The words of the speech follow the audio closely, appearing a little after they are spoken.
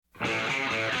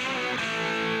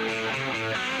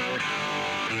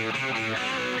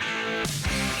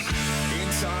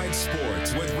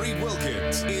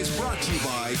Is brought to you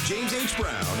by James H.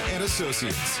 Brown and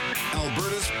Associates,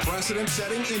 Alberta's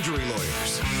precedent-setting injury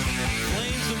lawyers.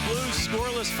 Flames and Blues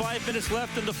scoreless, 5 minutes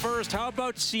left in the first. How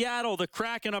about Seattle? The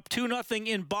Kraken up 2-0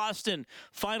 in Boston.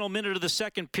 Final minute of the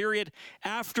second period.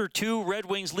 After two, Red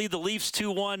Wings lead the Leafs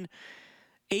 2-1.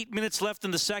 8 minutes left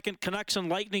in the second. Canucks and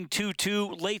Lightning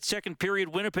 2-2. Late second period,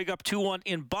 Winnipeg up 2-1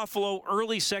 in Buffalo.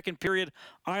 Early second period,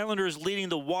 Islanders leading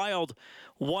the Wild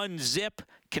 1-0.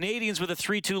 Canadians with a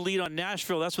 3-2 lead on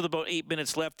Nashville. That's with about 8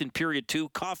 minutes left in period two.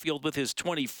 Caulfield with his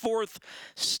 24th.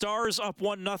 Stars up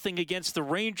 1-0 against the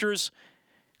Rangers.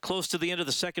 Close to the end of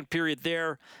the second period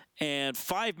there. And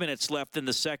 5 minutes left in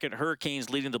the second. Hurricanes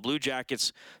leading the Blue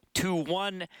Jackets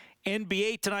 2-1.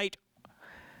 NBA tonight.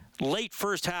 Late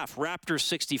first half, Raptors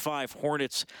 65,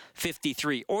 Hornets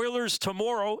 53. Oilers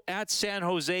tomorrow at San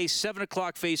Jose, 7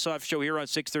 o'clock face-off show here on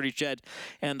 6:30 CHED,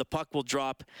 and the puck will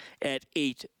drop at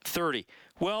 8:30.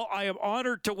 Well, I am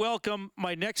honored to welcome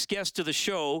my next guest to the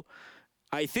show.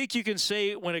 I think you can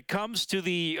say when it comes to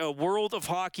the world of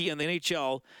hockey and the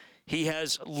NHL, he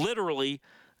has literally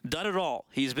done it all.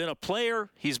 He's been a player,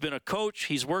 he's been a coach,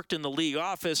 he's worked in the league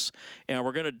office, and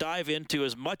we're going to dive into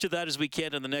as much of that as we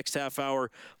can in the next half hour.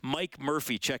 Mike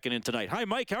Murphy checking in tonight. Hi,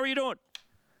 Mike. How are you doing?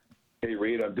 Hey,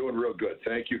 Reed. I'm doing real good.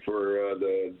 Thank you for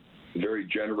the very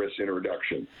generous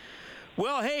introduction.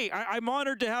 Well, hey, I'm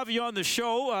honored to have you on the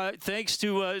show. Thanks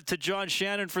to John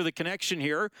Shannon for the connection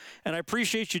here. And I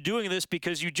appreciate you doing this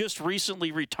because you just recently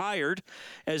retired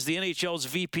as the NHL's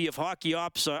VP of Hockey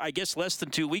Ops, I guess less than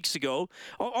 2 weeks ago.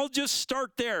 I'll just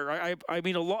start there. I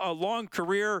mean, a long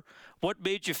career. What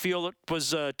made you feel it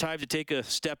was time to take a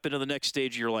step into the next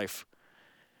stage of your life?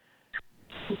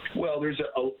 Well, there's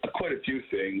quite a few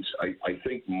things. I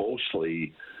think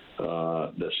mostly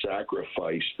the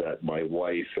sacrifice that my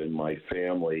wife and my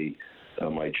family,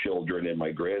 my children and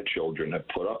my grandchildren have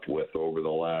put up with over the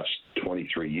last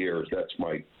 23 years. That's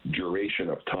my duration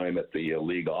of time at the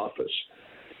league office.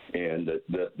 And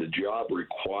the job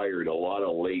required a lot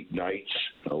of late nights,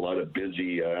 a lot of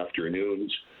busy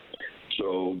afternoons.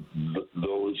 So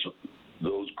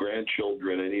those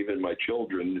grandchildren and even my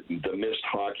children, the missed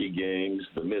hockey games,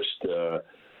 the missed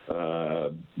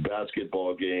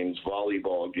basketball games,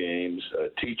 volleyball games,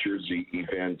 teachers'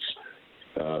 events,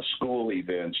 school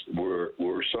events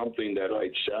were something that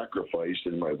I'd sacrificed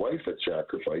and my wife had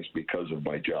sacrificed because of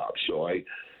my job. So it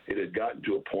had gotten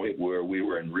to a point where we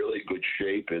were in really good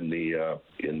shape in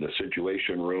the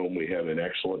situation room. We had an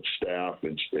excellent staff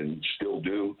and still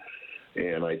do.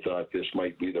 And I thought this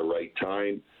might be the right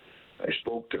time. I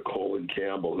spoke to Colin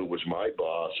Campbell, who was my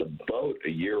boss, about a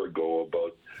year ago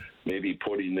about maybe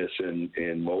putting this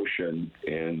in motion,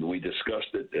 and we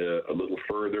discussed it a little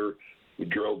further. We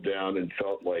drove down and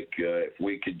felt like if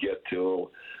we could get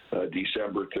till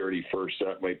December 31st,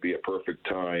 that might be a perfect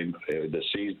time. The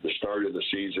start of the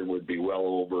season would be well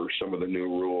over. Some of the new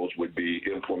rules would be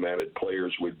implemented.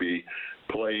 Players would be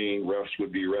playing. Refs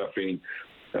would be reffing.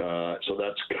 So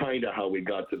that's kind of how we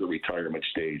got to the retirement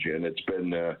stage, and it's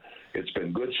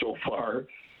been good so far.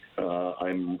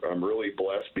 I'm really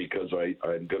blessed because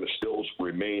I'm going to still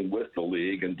remain with the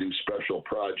league and do special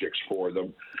projects for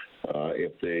them.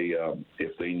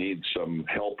 If they need some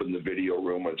help in the video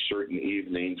room on certain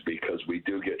evenings, because we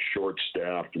do get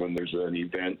short-staffed when there's an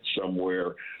event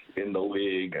somewhere in the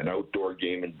league, an outdoor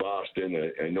game in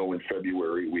Boston. I know in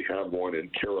February we have one in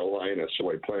Carolina,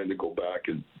 so I plan to go back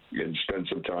and spend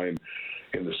some time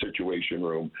in the situation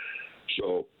room.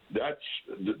 So that's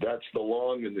the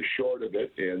long and the short of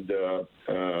it, and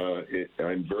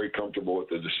I'm very comfortable with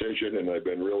the decision, and I've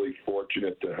been really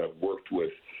fortunate to have worked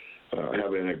with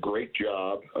having a great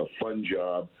job, a fun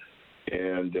job,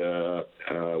 and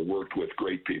worked with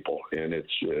great people, and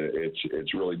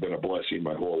it's really been a blessing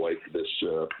my whole life. This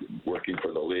working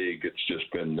for the league,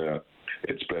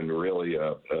 it's been really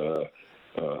a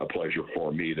pleasure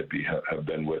for me to have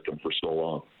been with them for so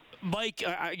long. Mike,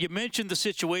 you mentioned the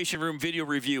Situation Room video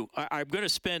review. I'm going to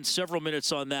spend several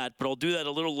minutes on that, but I'll do that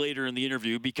a little later in the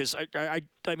interview because, I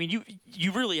mean,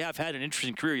 you really have had an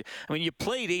interesting career. I mean, you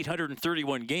played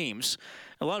 831 games.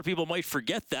 A lot of people might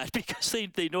forget that because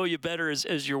they know you better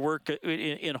as your work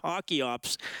in hockey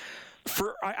ops.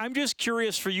 I'm just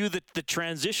curious for you that the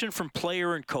transition from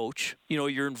player and coach,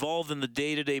 you're involved in the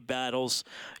day-to-day battles,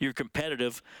 you're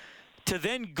competitive, to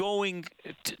then going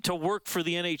to work for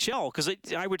the NHL, because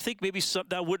I would think maybe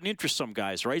that wouldn't interest some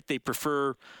guys, right? They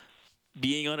prefer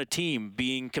being on a team,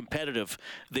 being competitive.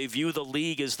 They view the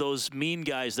league as those mean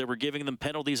guys that were giving them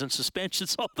penalties and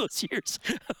suspensions all those years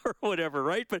or whatever,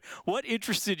 right? But what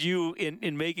interested you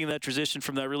in making that transition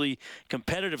from that really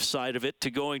competitive side of it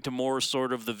to going to more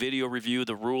sort of the video review,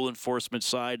 the rule enforcement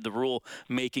side, the rule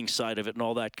making side of it, and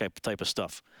all that type of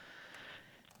stuff?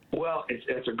 Well,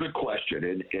 it's a good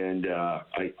question, and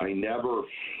I never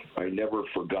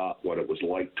forgot what it was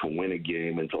like to win a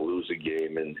game and to lose a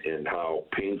game, and how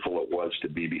painful it was to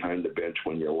be behind the bench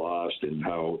when you lost, and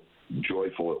how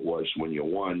joyful it was when you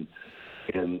won.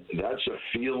 And that's a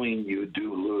feeling you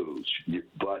do lose,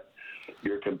 but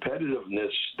your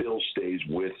competitiveness still stays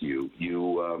with you.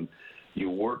 You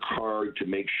work hard to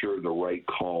make sure the right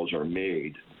calls are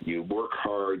made. You work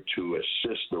hard to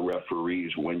assist the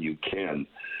referees when you can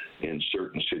in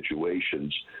certain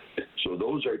situations. So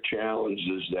those are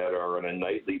challenges that are on a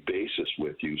nightly basis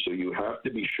with you. So you have to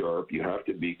be sharp. You have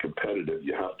to be competitive.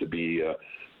 You have to be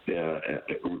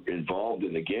involved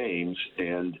in the games.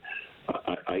 And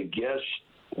I guess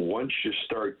once you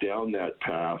start down that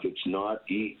path, it's not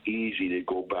easy to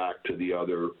go back to the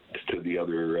other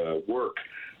work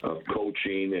of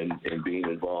coaching and being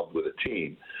involved with a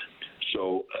team.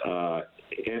 So,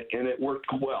 and it worked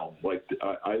well. Like,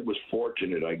 I was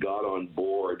fortunate. I got on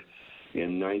board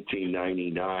in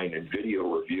 1999, and video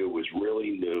review was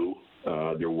really new.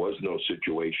 There was no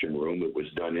situation room. It was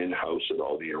done in-house at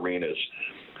all the arenas.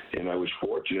 And I was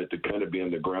fortunate to kind of be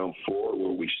on the ground floor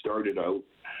where we started out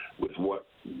with what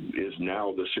is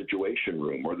now the situation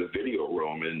room or the video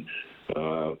room. And,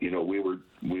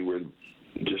 we were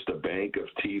just a bank of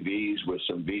TVs with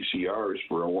some VCRs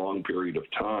for a long period of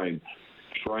time,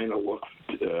 trying to look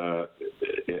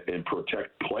and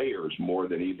protect players more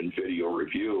than even video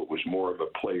review. It was more of a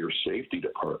player safety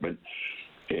department.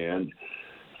 And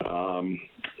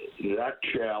that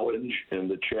challenge and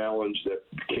the challenge that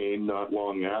came not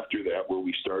long after that, where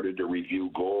we started to review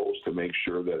goals to make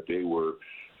sure that they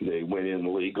went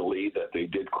in legally, that they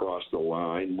did cross the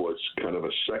line, was kind of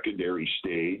a secondary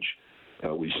stage.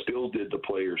 We still did the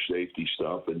player safety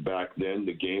stuff, and back then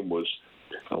the game was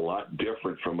a lot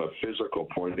different from a physical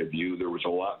point of view. There was a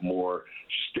lot more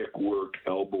stick work,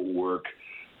 elbow work.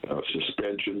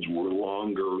 Suspensions were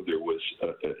longer. There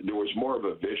was more of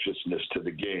a viciousness to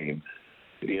the game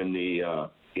in the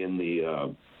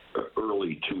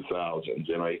early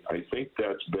 2000s, and I think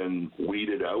that's been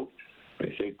weeded out.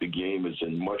 I think the game is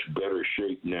in much better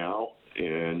shape now,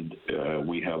 and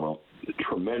we have a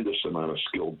tremendous amount of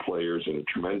skilled players and a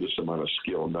tremendous amount of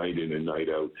skill night in and night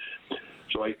out.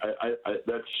 So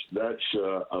that's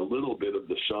a little bit of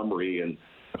the summary, and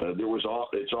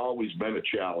it's always been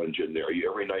a challenge in there.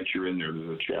 Every night you're in there,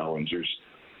 there's a challenge.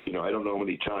 I don't know how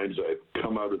many times I've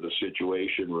come out of the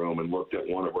situation room and looked at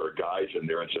one of our guys in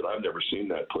there and said, I've never seen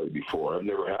that play before. I've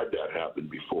never had that happen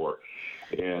before.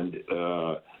 And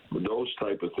those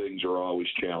type of things are always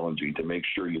challenging, to make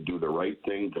sure you do the right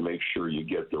thing, to make sure you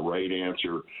get the right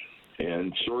answer,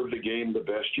 and serve the game the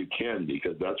best you can,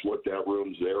 because that's what that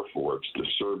room's there for. It's to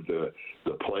serve the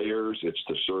players, it's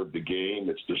to serve the game,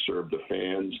 it's to serve the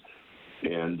fans,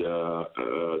 and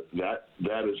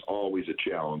that is always a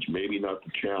challenge. Maybe not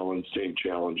the same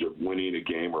challenge of winning a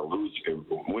game or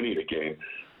winning a game,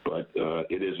 but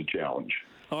it is a challenge.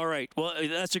 All right. Well,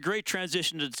 that's a great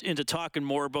transition into talking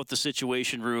more about the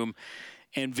situation room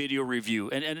and video review.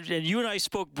 And you and I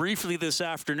spoke briefly this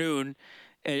afternoon,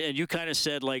 and you kind of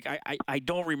said, like, I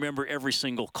don't remember every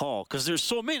single call because there's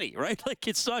so many, right? Like,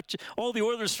 it's not all the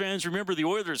Oilers fans remember the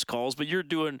Oilers calls, but you're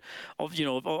doing,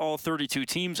 all 32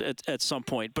 teams at some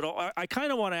point. But I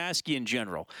kind of want to ask you in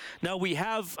general. Now, we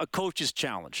have a coach's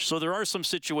challenge. So there are some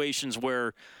situations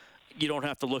where you don't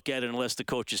have to look at it unless the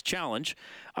coach's challenge.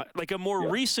 Like a more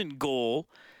recent goal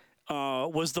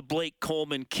was the Blake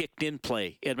Coleman kicked in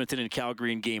play, Edmonton and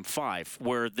Calgary in Game 5,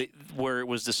 where it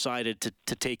was decided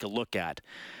to take a look at.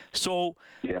 So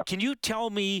can you tell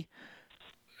me,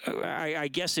 I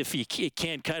guess if you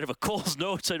can, kind of a Cole's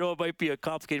Notes, I know it might be a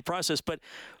complicated process, but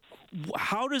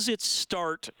how does it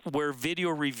start where video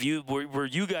review, where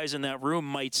you guys in that room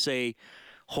might say,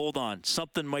 hold on,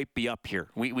 something might be up here.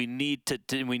 We need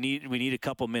a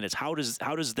couple minutes. How does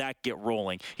that get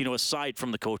rolling? Aside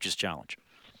from the coach's challenge.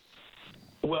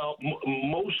 Well,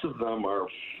 most of them are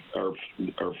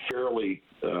fairly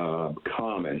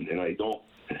common, and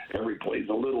every play is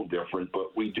a little different,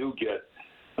 but we do get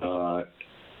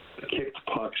kicked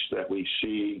pucks that we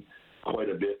see quite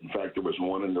a bit. In fact, there was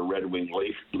one in the Red Wing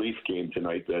Leaf game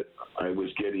tonight that I was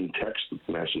getting text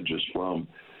messages from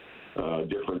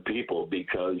different people,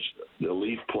 because the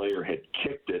Leaf player had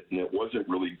kicked it, and it wasn't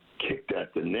really kicked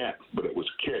at the net, but it was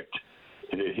kicked,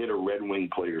 and it hit a Red Wing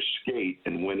player's skate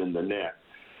and went in the net.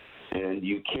 And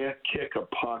you can't kick a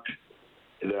puck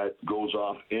that goes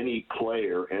off any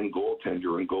player and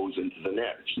goaltender and goes into the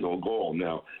net. It's no goal.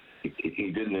 Now,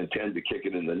 he didn't intend to kick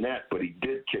it in the net, but he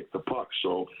did kick the puck,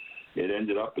 so it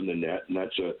ended up in the net, and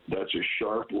that's a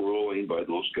sharp ruling by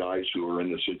those guys who are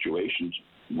in the situations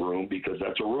room, because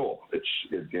that's a rule.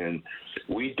 And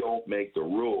we don't make the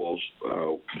rules.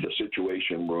 The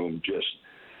situation room just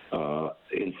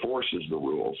enforces the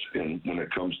rules, and when it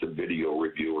comes to video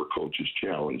review or coach's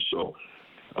challenge. So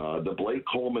the Blake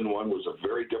Coleman one was a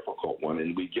very difficult one,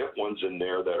 and we get ones in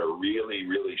there that are really,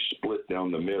 really split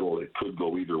down the middle. It could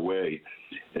go either way,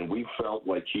 and we felt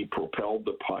like he propelled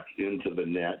the puck into the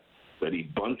net, that he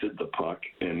bunted the puck,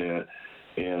 and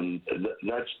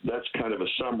that's kind of a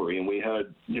summary. And we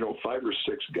had 5 or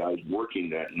 6 guys working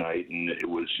that night, and it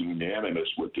was unanimous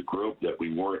with the group that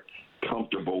we weren't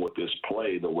comfortable with this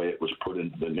play the way it was put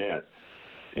into the net,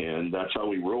 and that's how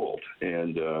we ruled.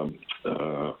 And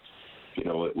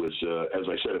it was, as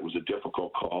I said, it was a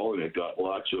difficult call, and it got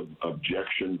lots of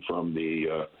objection from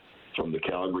the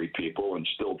Calgary people, and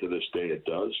still to this day it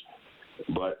does.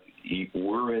 But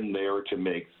we're in there to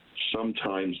make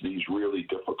sometimes these really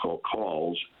difficult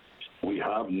calls. We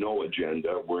have no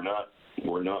agenda. We're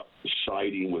not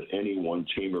siding with any one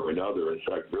team or another. In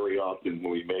fact, very often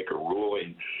when we make a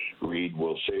ruling, Reed,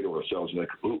 we'll say to ourselves, like,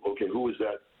 okay, who is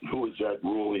that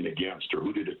ruling against, or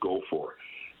who did it go for?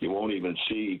 You won't even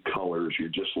see colors. You're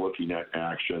just looking at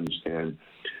actions and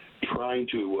trying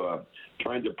to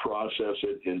process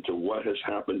it into what has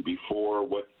happened before.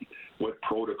 What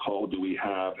protocol do we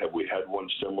have? Have we had one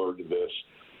similar to this?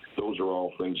 Those are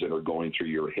all things that are going through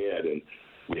your head, and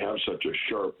we have such a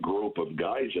sharp group of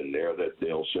guys in there that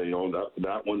they'll say, "Oh,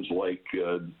 that one's like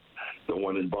the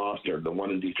one in Boston or the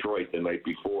one in Detroit the night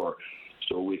before."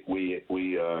 So we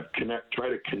try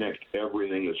to connect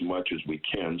everything as much as we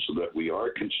can so that we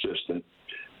are consistent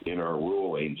in our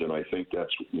rulings, and I think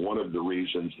that's one of the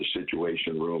reasons the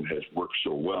Situation Room has worked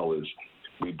so well. Is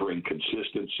we bring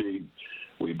consistency,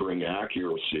 we bring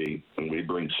accuracy, and we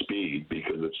bring speed,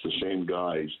 because it's the same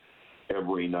guys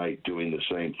every night doing the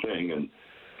same thing. And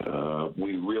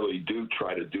we really do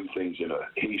try to do things in a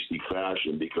hasty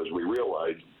fashion, because we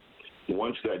realize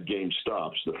once that game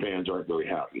stops, the fans aren't very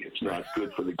happy. It's not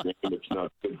good for the game. It's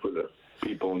not good for the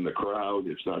people in the crowd.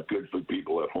 It's not good for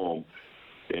people at home.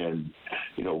 And,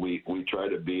 we try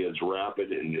to be as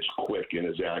rapid and as quick and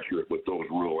as accurate with those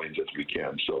rulings as we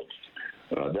can. So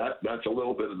that's a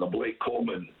little bit of the Blake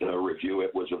Coleman review.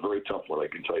 It was a very tough one, I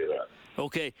can tell you that.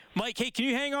 Okay. Mike, hey, can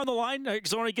you hang on the line?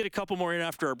 Because I want to get a couple more in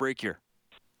after our break here.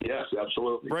 Yes,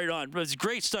 absolutely. Right on. It's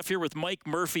great stuff here with Mike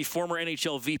Murphy, former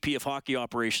NHL VP of Hockey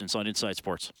Operations on Inside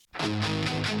Sports.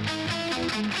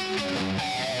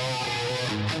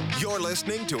 You're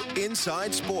listening to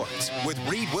Inside Sports with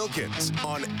Reed Wilkins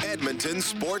on Edmonton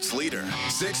Sports Leader,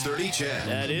 630 CHED.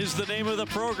 That is the name of the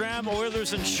program,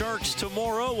 Oilers and Sharks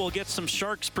tomorrow. We'll get some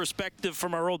Sharks perspective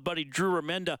from our old buddy Drew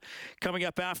Remenda coming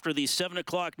up after the 7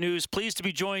 o'clock news. Pleased to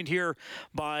be joined here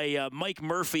by Mike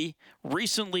Murphy,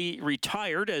 recently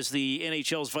retired as the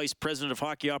NHL's Vice President of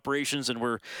Hockey Operations, and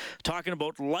we're talking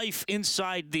about life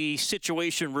inside the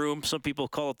Situation Room. Some people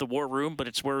call it the War Room, but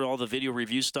it's where all the video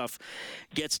review stuff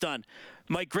gets done.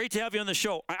 Mike, great to have you on the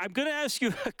show. I'm going to ask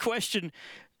you a question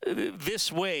this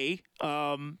way.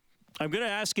 I'm going to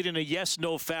ask it in a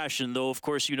yes-no fashion, though, of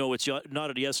course, it's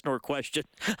not a yes-nor question.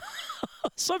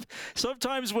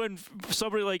 Sometimes when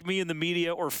somebody like me in the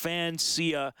media or fans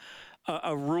see a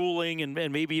ruling and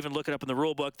maybe even look it up in the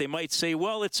rule book, they might say,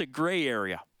 well, it's a gray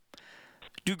area.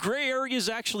 Do gray areas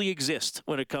actually exist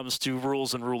when it comes to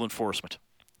rules and rule enforcement?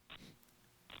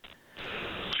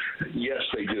 Yes,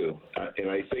 they do, and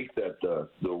I think that the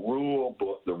rule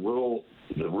book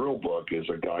is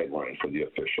a guideline for the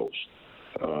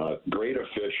officials. Great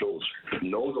officials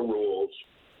know the rules,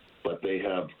 but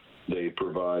they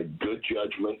provide good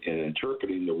judgment in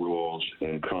interpreting the rules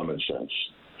and common sense.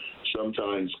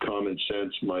 Sometimes common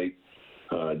sense might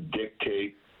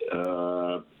dictate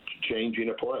changing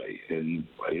a play, and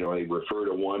I refer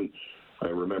to one. I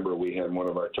remember we had one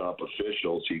of our top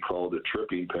officials. He called a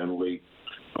tripping penalty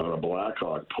on a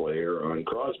Blackhawk player on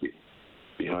Crosby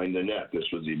behind the net. This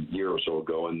was a year or so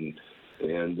ago, and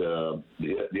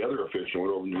the other official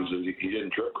went over and said he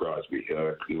didn't trip Crosby.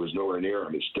 He was nowhere near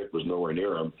him. His stick was nowhere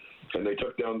near him, and they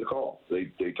took down the call. They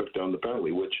took down the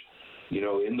penalty, which,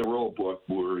 in the rule book,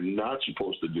 we're not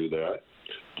supposed to do that,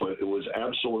 but it was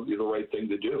absolutely the right thing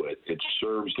to do. It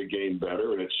serves the game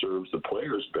better, and it serves the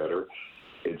players better.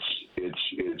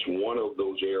 It's one of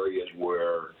those areas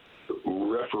where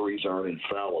referees aren't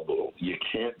infallible. You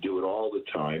can't do it all the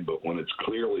time, but when it's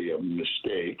clearly a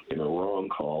mistake and a wrong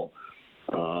call,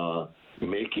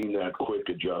 making that quick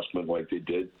adjustment like they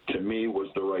did, to me, was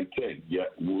the right thing.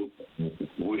 Yet we'll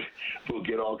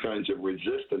get all kinds of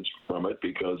resistance from it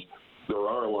because there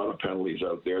are a lot of penalties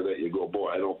out there that you go, boy,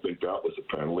 I don't think that was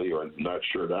a penalty, or I'm not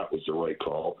sure that was the right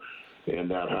call. And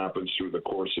that happens through the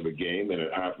course of a game, and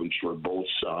it happens for both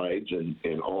sides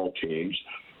and all teams.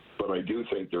 But I do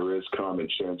think there is common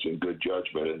sense and good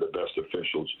judgment, and the best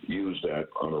officials use that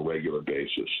on a regular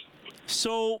basis.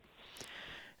 So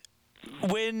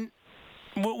when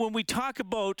we talk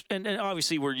about, and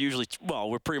obviously we're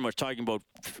pretty much talking about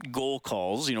goal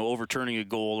calls, overturning a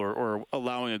goal or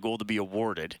allowing a goal to be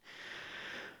awarded.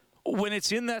 When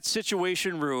it's in that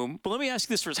situation room, but let me ask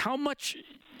you this first: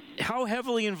 how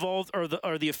heavily involved are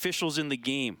the officials in the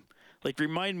game? Like,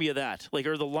 remind me of that. Like,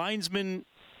 are the linesmen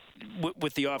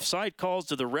with the offside calls?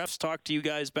 Do the refs talk to you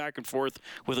guys back and forth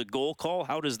with a goal call?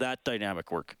 How does that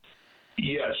dynamic work?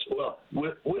 Yes, well,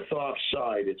 with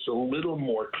offside, it's a little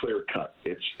more clear-cut.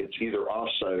 It's either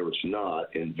offside or it's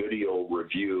not, and video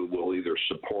review will either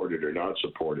support it or not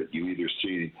support it. You either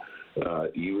see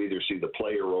the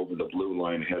player over the blue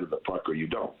line ahead of the puck, or you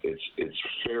don't. It's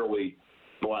fairly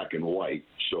black and white.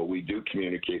 So we do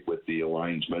communicate with the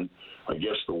linesmen. I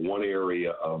guess the one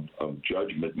area of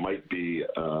judgment might be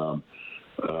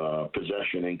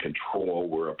possession and control,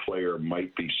 where a player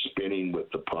might be spinning with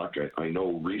the puck. I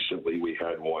know recently we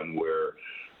had one where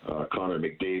Connor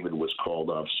McDavid was called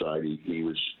offside. He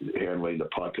was handling the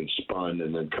puck and spun,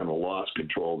 and then kind of lost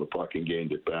control of the puck and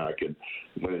gained it back and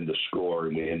went in to score,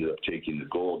 and they ended up taking the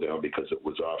goal down because it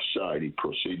was offside. He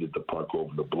proceeded the puck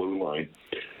over the blue line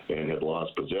and had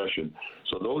lost possession.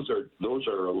 So those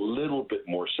are a little bit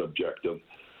more subjective.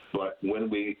 But when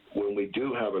we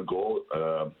do have a goal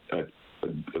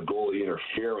a goalie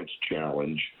interference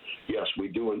challenge, yes, we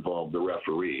do involve the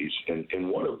referees. And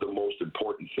one of the most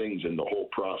important things in the whole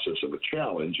process of a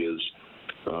challenge is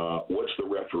what's the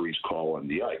referee's call on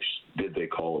the ice? Did they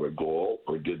call it a goal,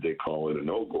 or did they call it a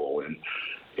no goal?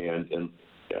 And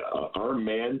our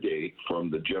mandate from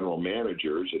the general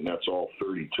managers, and that's all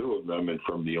 32 of them, and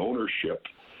from the ownership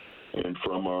and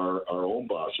from our own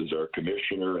bosses, our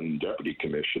commissioner and deputy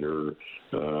commissioner,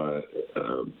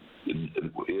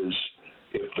 is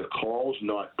if the call's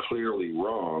not clearly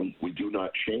wrong, we do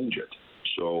not change it.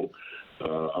 So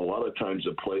a lot of times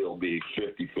the play will be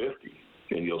 50-50,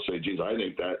 and you'll say, geez, I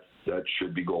think that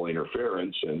should be goal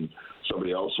interference, and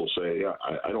somebody else will say, yeah,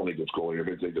 I don't think it's goal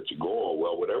interference, I think it's a goal.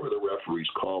 Well, whatever the referee's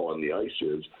call on the ice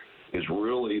is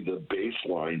really the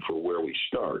baseline for where we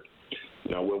start.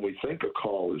 Now, when we think a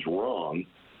call is wrong,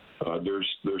 there's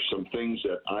some things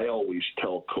that I always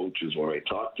tell coaches when I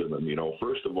talk to them.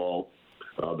 First of all,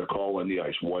 the call on the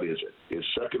ice, what is it?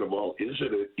 Second of all, is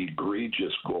it an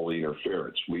egregious goalie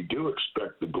interference? We do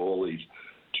expect the goalies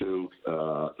to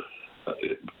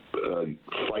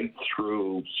fight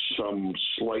through some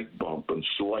slight bump and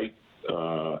slight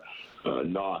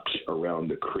knocks around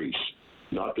the crease.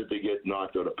 Not that they get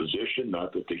knocked out of position,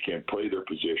 not that they can't play their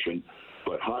position,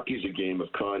 but hockey's a game of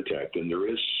contact, and there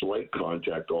is slight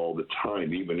contact all the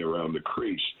time, even around the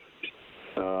crease.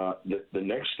 The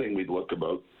next thing we'd look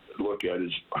at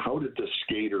is, how did the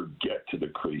skater get to the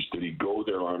crease? Did he go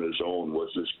there on his own? Was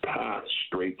this path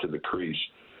straight to the crease?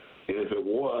 And if it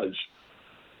was,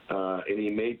 and he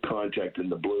made contact in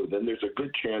the blue, then there's a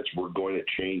good chance we're going to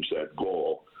change that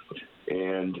goal,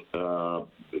 and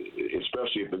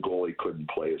especially if the goalie couldn't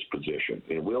play his position.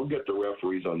 And we'll get the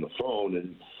referees on the phone,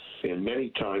 and many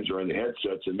times, or in the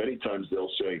headsets, and many times they'll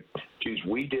say, geez,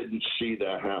 we didn't see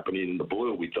that happening in the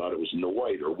blue. We thought it was in the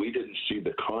white, or we didn't see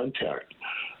the contact.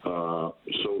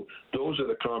 So those are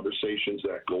the conversations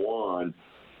that go on,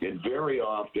 and very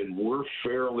often we're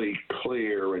fairly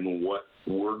clear in what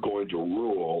we're going to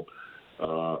rule.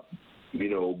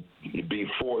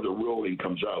 Before the ruling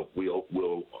comes out,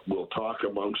 we'll talk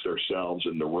amongst ourselves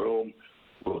in the room.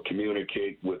 We'll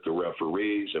communicate with the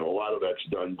referees, and a lot of that's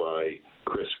done by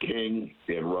Chris King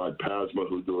and Rod Pasma,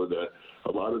 who do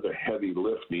a lot of the heavy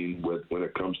lifting when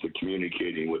it comes to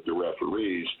communicating with the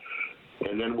referees,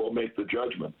 and then we'll make the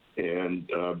judgment. And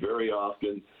very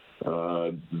often,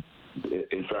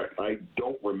 in fact, I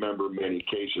don't remember many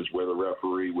cases where the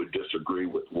referee would disagree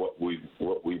with what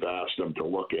we've asked them to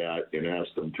look at and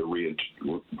asked them to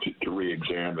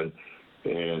re-examine.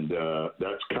 And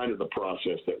that's kind of the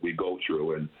process that we go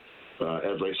through. And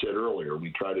as I said earlier,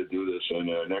 we try to do this in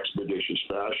an expeditious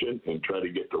fashion and try to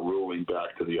get the ruling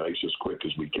back to the ice as quick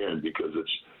as we can, because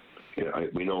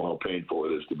we know how painful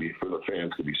it is for the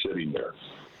fans to be sitting there.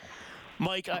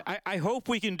 Mike, I hope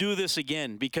we can do this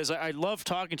again because I love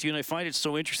talking to you and I find it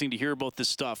so interesting to hear about this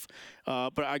stuff.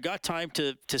 But I got time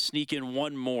to sneak in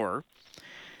one more.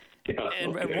 Yeah,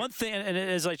 and one thing, and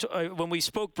as when we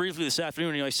spoke briefly this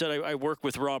afternoon, I said I work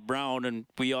with Rob Brown, and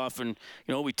we often,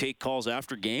 we take calls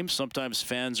after games. Sometimes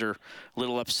fans are a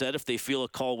little upset if they feel a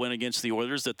call went against the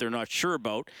Oilers that they're not sure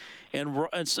about, and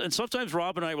sometimes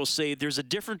Rob and I will say there's a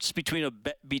difference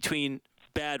between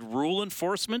bad rule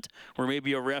enforcement, where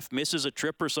maybe a ref misses a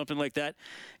trip or something like that,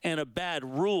 and a bad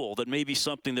rule that may be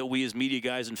something that we as media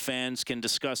guys and fans can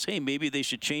discuss. Hey, maybe they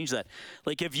should change that.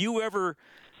 Like, have you ever?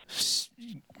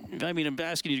 I mean, I'm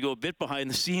asking you to go a bit behind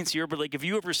the scenes here, but like, have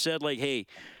you ever said like, hey,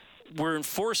 we're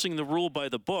enforcing the rule by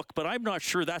the book, but I'm not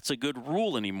sure that's a good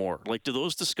rule anymore? Like, do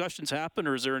those discussions happen,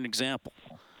 or is there an example?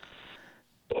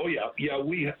 Oh, yeah.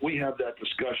 We have that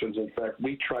discussions. In fact,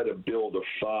 we try to build a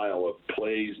file of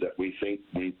plays that we think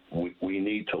we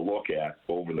need to look at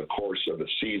over the course of a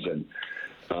season.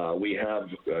 We have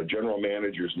a general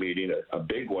managers meeting, a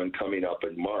big one coming up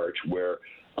in March, where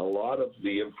a lot of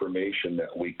the information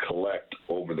that we collect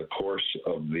over the course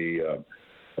of the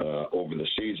over the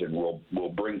season we'll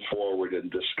bring forward and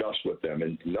discuss with them.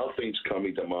 And nothing's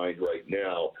coming to mind right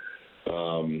now.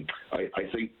 I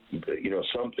think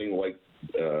something like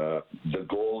the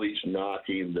goalies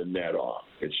knocking the net off.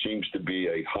 It seems to be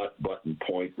a hot button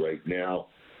point right now.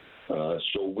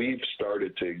 So we've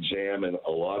started to examine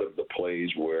a lot of the plays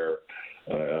where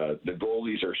the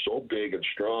goalies are so big and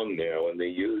strong now, and they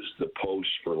use the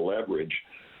posts for leverage,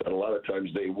 that a lot of times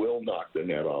they will knock the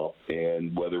net off.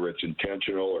 And whether it's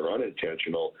intentional or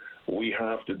unintentional, we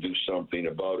have to do something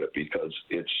about it because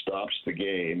it stops the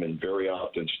game and very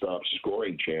often stops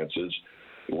scoring chances,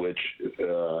 which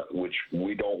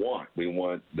we don't want. We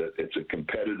want that it's a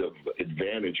competitive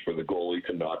advantage for the goalie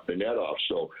to knock the net off.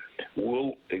 So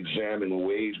we'll examine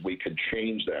ways we could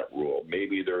change that rule.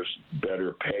 Maybe there's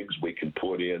better pegs we can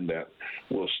put in that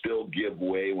will still give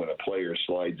way when a player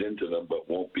slides into them, but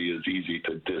won't be as easy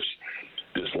to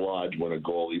dislodge when a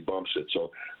goalie bumps it.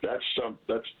 So that's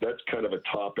kind of a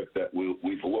topic that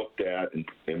we've looked at,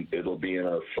 and it'll be in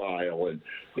our file, and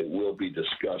it will be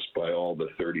discussed by all the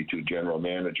 32 general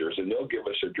managers, and they'll give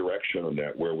us a direction on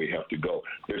that where we have to go.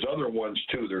 There's other ones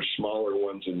too. There's smaller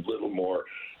ones and little more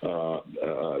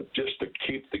just to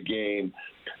keep the game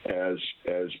as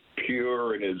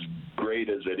pure and as great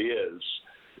as it is,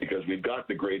 because we've got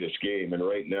the greatest game, and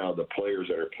right now the players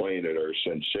that are playing it are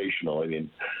sensational. I mean,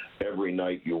 every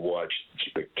night you watch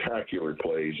spectacular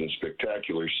plays and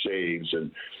spectacular saves,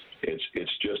 and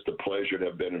it's just a pleasure to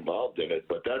have been involved in it.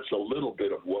 But that's a little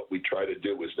bit of what we try to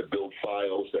do, is to build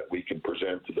files that we can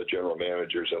present to the general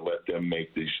managers and let them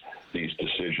make these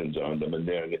decisions on them. And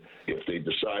then if they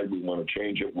decide we want to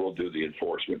change it, we'll do the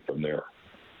enforcement from there.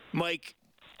 Mike,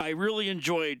 I really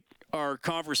enjoyed our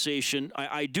conversation.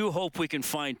 I do hope we can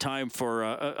find time for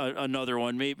another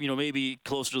one, maybe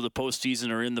closer to the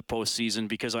postseason or in the postseason,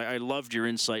 because I loved your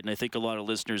insight, and I think a lot of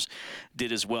listeners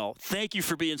did as well. Thank you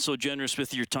for being so generous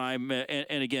with your time,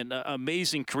 and again,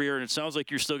 amazing career, and it sounds like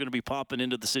you're still going to be popping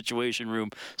into the Situation Room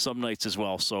some nights as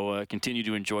well, so continue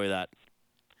to enjoy that.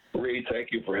 Reed,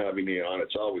 thank you for having me on.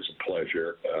 It's always a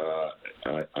pleasure.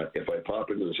 If I pop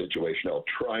into the Situation, I'll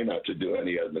try not to do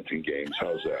any Edmonton games.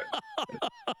 How's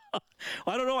that?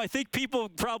 I don't know. I think people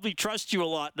probably trust you a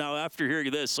lot now after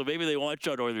hearing this, so maybe they want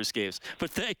you on Oilers games. But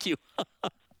thank you.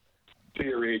 See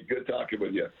you, Reed. Good talking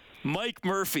with you. Mike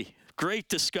Murphy, great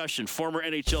discussion, former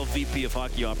NHL VP of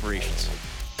Hockey Operations.